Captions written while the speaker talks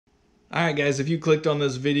Alright guys, if you clicked on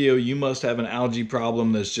this video, you must have an algae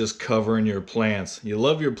problem that's just covering your plants. You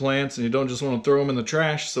love your plants and you don't just want to throw them in the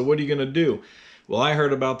trash, so what are you going to do? Well, I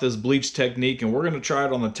heard about this bleach technique and we're going to try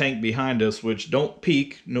it on the tank behind us, which don't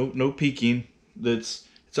peek, no peeking, it's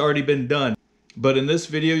already been done. But in this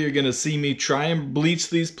video, you're going to see me try and bleach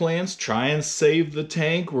these plants, try and save the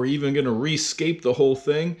tank. We're even going to rescape the whole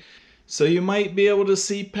thing. So you might be able to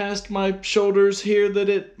see past my shoulders here that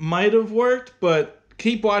it might have worked, but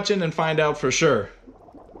keep watching and find out for sure.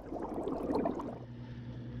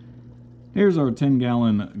 Here's our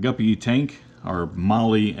 10-gallon guppy tank, our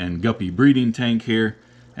molly and guppy breeding tank here.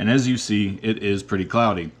 And as you see, it is pretty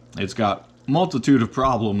cloudy. It's got a multitude of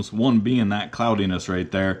problems, one being that cloudiness right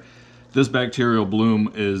there. This bacterial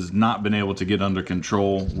bloom has not been able to get under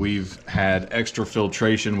control. We've had extra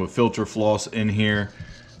filtration with filter floss in here.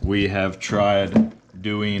 We have tried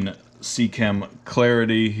doing Seachem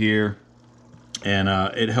Clarity here, and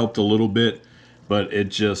it helped a little bit, but it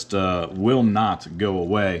just will not go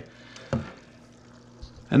away.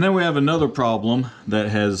 And then we have another problem that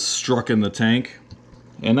has struck in the tank,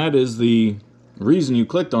 and that is the reason you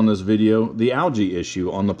clicked on this video, the algae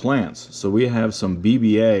issue on the plants. So we have some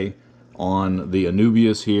BBA on the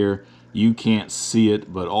Anubias here. You can't see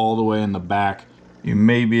it, but all the way in the back, you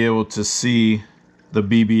may be able to see the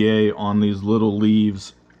BBA on these little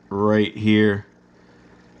leaves right here.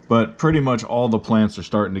 But pretty much all the plants are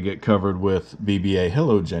starting to get covered with BBA.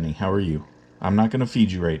 Hello, Jenny. How are you? I'm not going to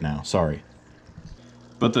feed you right now. Sorry.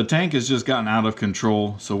 But the tank has just gotten out of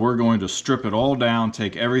control, so we're going to strip it all down,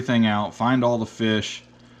 take everything out, find all the fish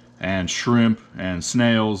and shrimp and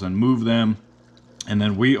snails and move them. And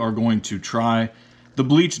then we are going to try the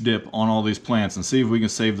bleach dip on all these plants and see if we can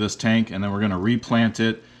save this tank, and then we're going to replant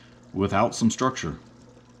it without some structure.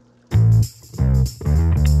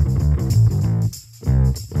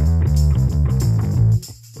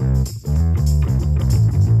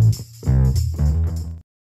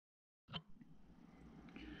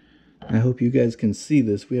 I hope you guys can see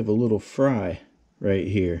this. We have a little fry right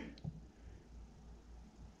here.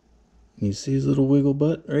 You see his little wiggle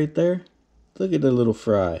butt right there? Look at the little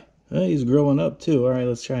fry. Oh, he's growing up too. All right,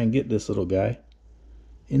 let's try and get this little guy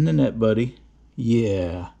in the net, buddy.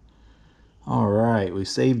 Yeah. All right, we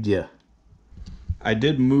saved you. I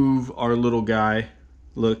did move our little guy.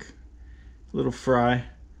 Look, little fry.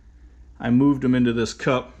 I moved him into this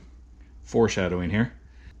cup, foreshadowing here,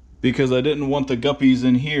 because I didn't want the guppies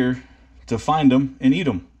in here to find them and eat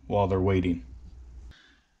them while they're waiting.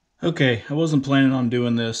 Okay, I wasn't planning on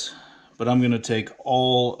doing this, but I'm going to take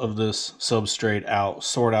all of this substrate out,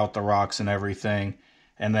 sort out the rocks and everything,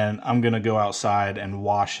 and then I'm going to go outside and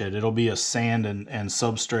wash it. It'll be a sand and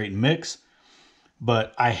substrate mix,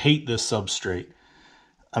 but I hate this substrate.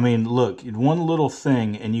 I mean, look, one little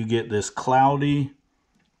thing and you get this cloudy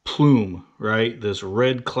plume, right? This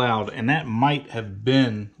red cloud, and that might have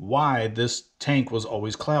been why this tank was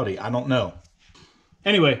always cloudy. I don't know.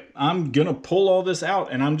 Anyway, I'm gonna pull all this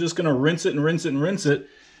out and I'm just gonna rinse it and rinse it and rinse it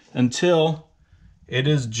until it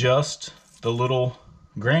is just the little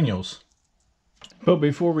granules. But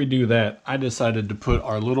before we do that, I decided to put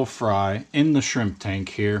our little fry in the shrimp tank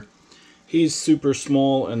here. He's super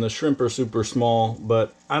small and the shrimp are super small,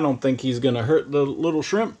 but I don't think he's gonna hurt the little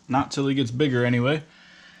shrimp, not till he gets bigger anyway.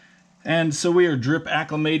 And so we are drip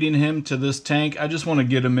acclimating him to this tank. I just want to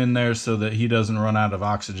get him in there so that he doesn't run out of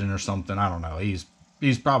oxygen or something. I don't know.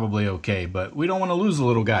 He's probably okay, but we don't want to lose the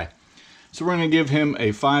little guy. So we're going to give him a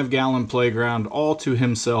 5-gallon playground all to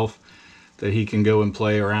himself that he can go and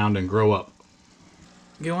play around and grow up.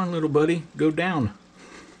 Go on, little buddy. Go down.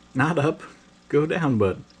 Not up. Go down,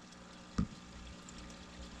 bud.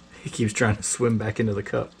 He keeps trying to swim back into the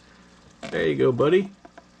cup. There you go, buddy.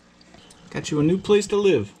 Got you a new place to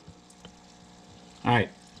live. Alright,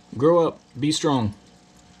 grow up, be strong.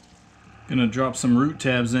 Gonna drop some root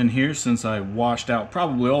tabs in here since I washed out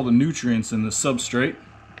probably all the nutrients in the substrate.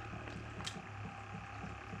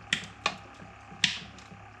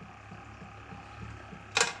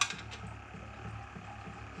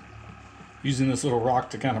 Using this little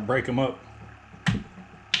rock to kind of break them up.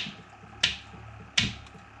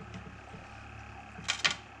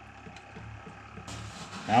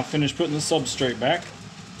 Now finish putting the substrate back.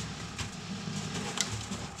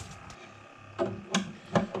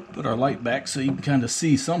 Put our light back so you can kind of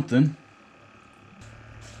see something.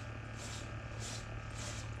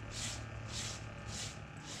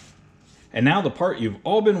 And now the part you've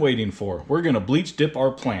all been waiting for. We're going to bleach dip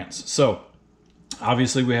our plants. So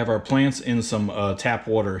obviously we have our plants in some tap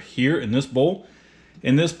water here in this bowl.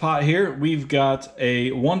 In this pot here, we've got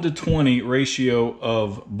a 1:20 ratio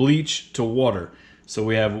of bleach to water. So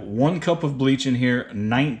we have 1 cup of bleach in here,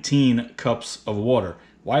 19 cups of water.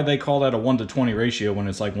 Why they call that a 1:20 ratio when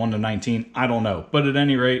it's like 1:19, I don't know. But at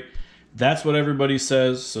any rate, that's what everybody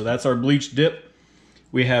says. So that's our bleach dip.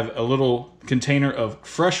 We have a little container of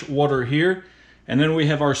fresh water here. And then we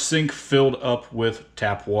have our sink filled up with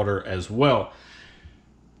tap water as well.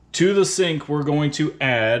 To the sink, we're going to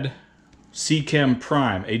add Chem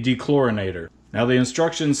Prime, a dechlorinator. Now the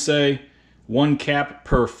instructions say 1 cap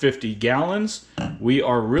per 50 gallons. We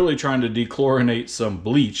are really trying to dechlorinate some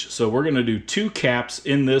bleach. So we're gonna do 2 caps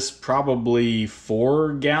in this probably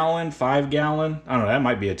 4 gallon, 5 gallon. I don't know, that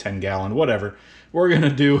might be a 10 gallon, whatever. We're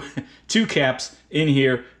gonna do 2 caps in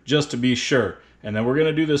here just to be sure. And then we're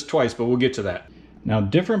gonna do this twice, but we'll get to that. Now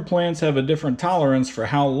different plants have a different tolerance for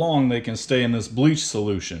how long they can stay in this bleach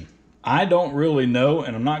solution. I don't really know,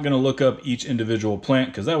 and I'm not going to look up each individual plant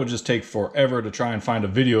because that would just take forever to try and find a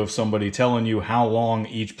video of somebody telling you how long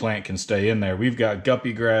each plant can stay in there. We've got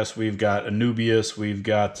guppy grass, we've got Anubias, we've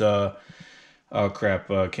got, oh crap,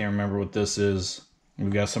 can't remember what this is. We've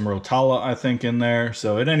got some Rotala, I think, in there.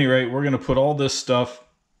 So at any rate, we're going to put all this stuff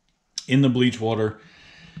in the bleach water,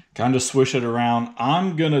 kind of swish it around.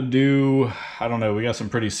 I'm going to do, I don't know, we got some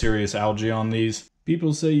pretty serious algae on these.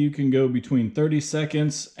 People say you can go between 30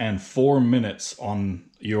 seconds and 4 minutes on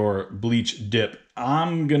your bleach dip.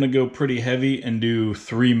 I'm gonna go pretty heavy and do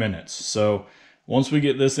 3 minutes. So once we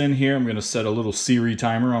get this in here, I'm gonna set a little Siri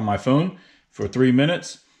timer on my phone for 3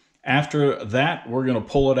 minutes. After that, we're gonna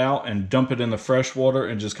pull it out and dump it in the fresh water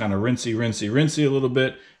and just kind of rinsey a little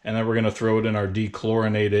bit. And then we're gonna throw it in our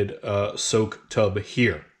dechlorinated soak tub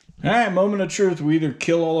here. All right, moment of truth. We either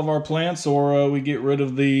kill all of our plants or we get rid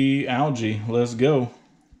of the algae. Let's go.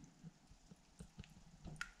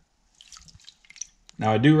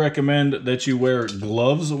 Now, I do recommend that you wear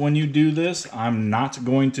gloves when you do this. I'm not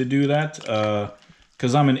going to do that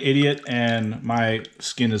because I'm an idiot and my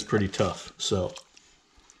skin is pretty tough. So,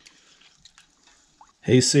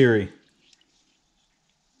 hey Siri,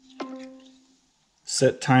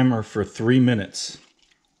 set timer for 3 minutes.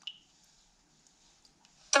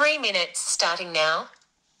 3 minutes starting now.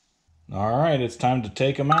 All right, it's time to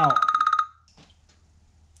take them out.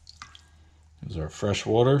 Here's our fresh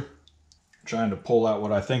water. I'm trying to pull out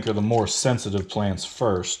what I think are the more sensitive plants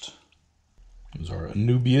first. Here's our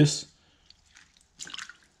Anubias.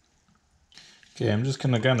 Okay, I'm just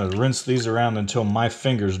gonna kind of rinse these around until my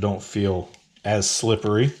fingers don't feel as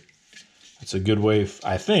slippery. It's a good way,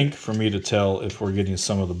 I think, for me to tell if we're getting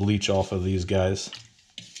some of the bleach off of these guys.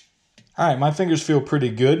 All right, my fingers feel pretty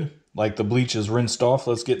good, like the bleach is rinsed off.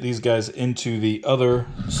 Let's get these guys into the other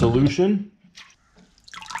solution.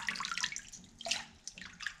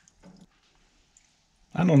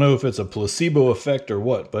 I don't know if it's a placebo effect or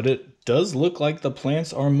what, but it does look like the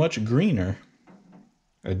plants are much greener.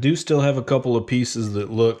 I do still have a couple of pieces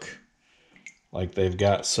that look like they've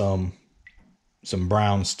got some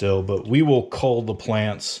brown still, but we will cull the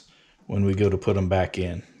plants when we go to put them back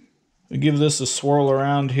in. We give this a swirl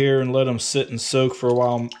around here and let them sit and soak for a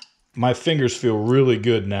while. My fingers feel really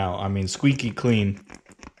good now. I mean, squeaky clean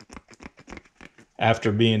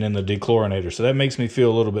after being in the dechlorinator. So that makes me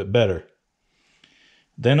feel a little bit better.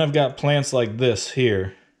 Then I've got plants like this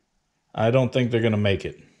here. I don't think they're going to make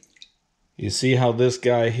it. You see how this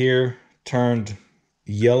guy here turned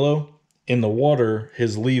yellow? In the water,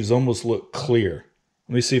 his leaves almost look clear.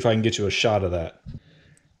 Let me see if I can get you a shot of that.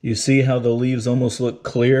 You see how the leaves almost look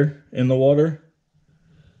clear in the water?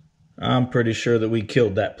 I'm pretty sure that we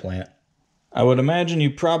killed that plant. I would imagine you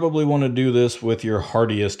probably want to do this with your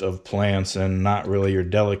hardiest of plants and not really your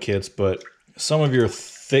delicates, but some of your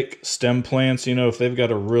thick stem plants, you know, if they've got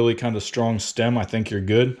a really kind of strong stem, I think you're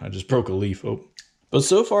good. I just broke a leaf. Oh. But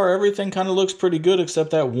so far, everything kind of looks pretty good except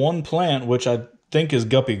that one plant, which I think is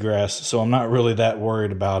guppy grass, so I'm not really that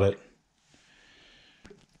worried about it.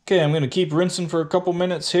 Okay, I'm going to keep rinsing for a couple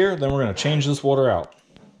minutes here, then we're going to change this water out.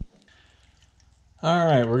 All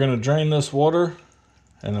right, we're going to drain this water,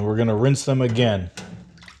 and then we're going to rinse them again.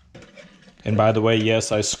 And by the way,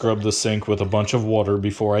 yes, I scrubbed the sink with a bunch of water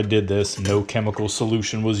before I did this. No chemical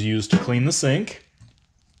solution was used to clean the sink.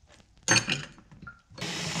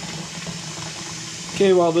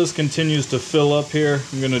 Okay, while this continues to fill up here,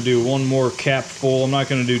 I'm going to do one more cap full. I'm not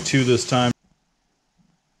going to do 2 this time.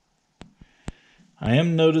 I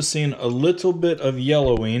am noticing a little bit of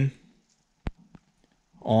yellowing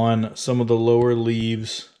on some of the lower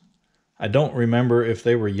leaves. I don't remember if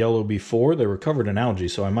they were yellow before. They were covered in algae,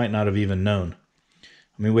 so I might not have even known.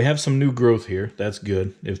 I mean, we have some new growth here. That's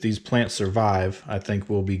good. If these plants survive, I think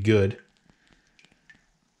we'll be good.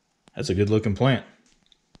 That's a good looking plant.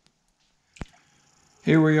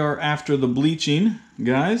 Here we are after the bleaching,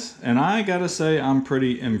 guys, and I gotta say I'm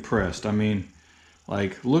pretty impressed. I mean,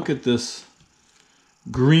 like, look at this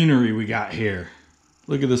greenery we got here.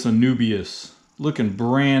 Look at this Anubias. Looking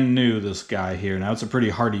brand new, this guy here. Now, it's a pretty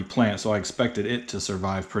hardy plant, so I expected it to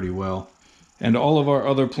survive pretty well. And all of our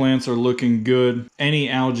other plants are looking good. Any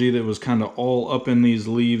algae that was kind of all up in these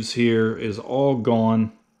leaves here is all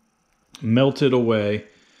gone, melted away.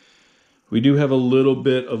 We do have a little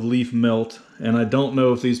bit of leaf melt, and I don't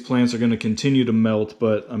know if these plants are going to continue to melt,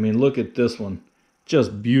 but I mean, look at this one.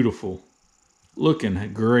 Just beautiful.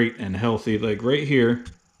 Looking great and healthy. Like right here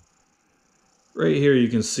you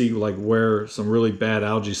can see like where some really bad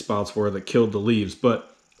algae spots were that killed the leaves,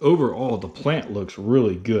 but overall the plant looks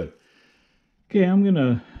really good. Okay, I'm going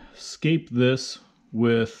to scape this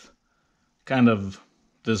with kind of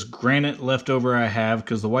this granite leftover I have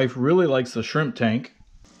because the wife really likes the shrimp tank.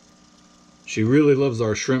 She really loves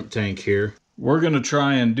our shrimp tank here. We're going to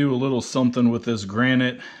try and do a little something with this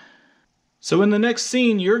granite. So in the next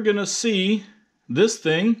scene, you're going to see this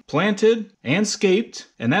thing planted and scaped,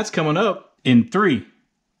 and that's coming up in 3,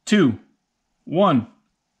 2, 1.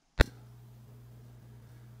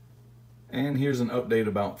 And here's an update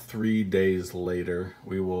about 3 days later.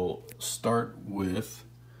 We will start with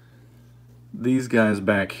these guys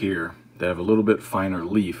back here. They have a little bit finer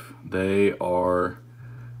leaf. They are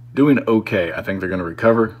doing okay. I think they're going to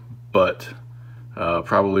recover, but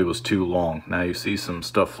probably was too long. Now you see some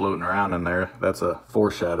stuff floating around in there. That's a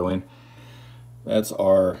foreshadowing. That's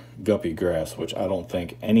our guppy grass, which I don't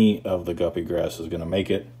think any of the guppy grass is going to make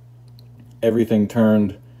it. Everything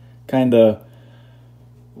turned kind of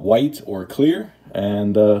white or clear,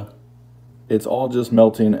 and it's all just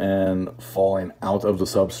melting and falling out of the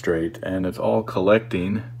substrate, and it's all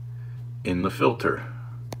collecting in the filter.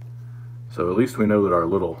 So at least we know that our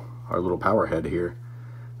little power head here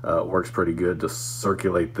works pretty good to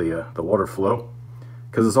circulate the water flow,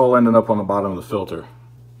 because it's all ending up on the bottom of the filter.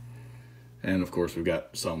 And of course we've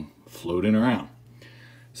got some floating around.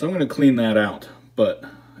 So I'm going to clean that out, but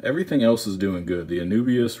everything else is doing good. The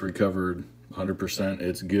Anubias recovered 100%.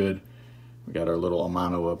 It's good. We got our little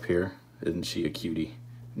Amano up here. Isn't she a cutie?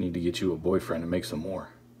 Need to get you a boyfriend and make some more.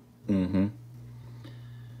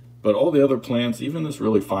 But all the other plants, even this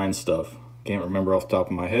really fine stuff, can't remember off the top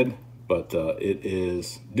of my head, but it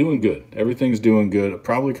is doing good. Everything's doing good. It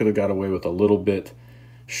probably could have got away with a little bit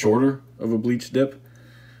shorter of a bleach dip,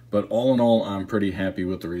 but all in all, I'm pretty happy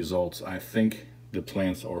with the results. I think the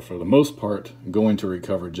plants are, for the most part, going to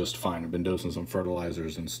recover just fine. I've been dosing some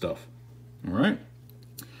fertilizers and stuff. All right.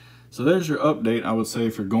 So there's your update. I would say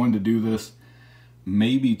if you're going to do this,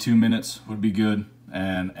 maybe 2 minutes would be good.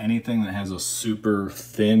 And anything that has a super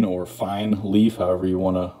thin or fine leaf, however you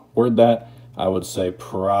want to word that, I would say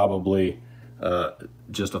probably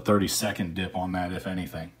just a 30-second dip on that, if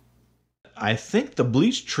anything. I think the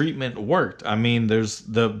bleach treatment worked. I mean, there's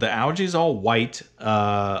the algae's all white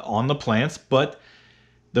on the plants, but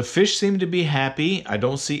the fish seem to be happy. I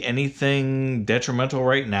don't see anything detrimental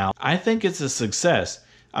right now. I think it's a success.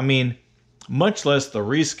 I mean, much less the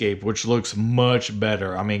rescape, which looks much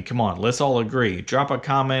better. I mean, come on, let's all agree. Drop a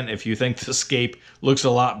comment if you think the scape looks a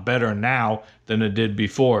lot better now than it did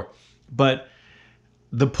before. But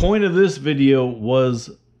the point of this video was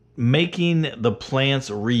making the plants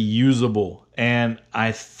reusable, and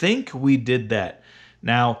I think we did that.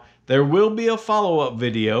 Now, there will be a follow-up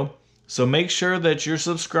video, so make sure that you're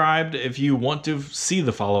subscribed if you want to see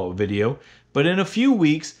the follow-up video. But in a few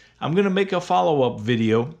weeks, I'm going to make a follow-up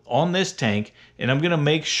video on this tank, and I'm going to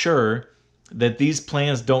make sure that these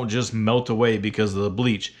plants don't just melt away because of the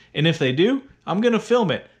bleach. And if they do, I'm going to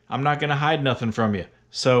film it. I'm not going to hide nothing from you.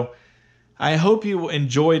 So I hope you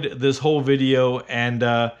enjoyed this whole video, and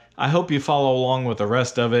I hope you follow along with the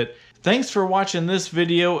rest of it. Thanks for watching this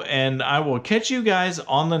video, and I will catch you guys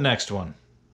on the next one.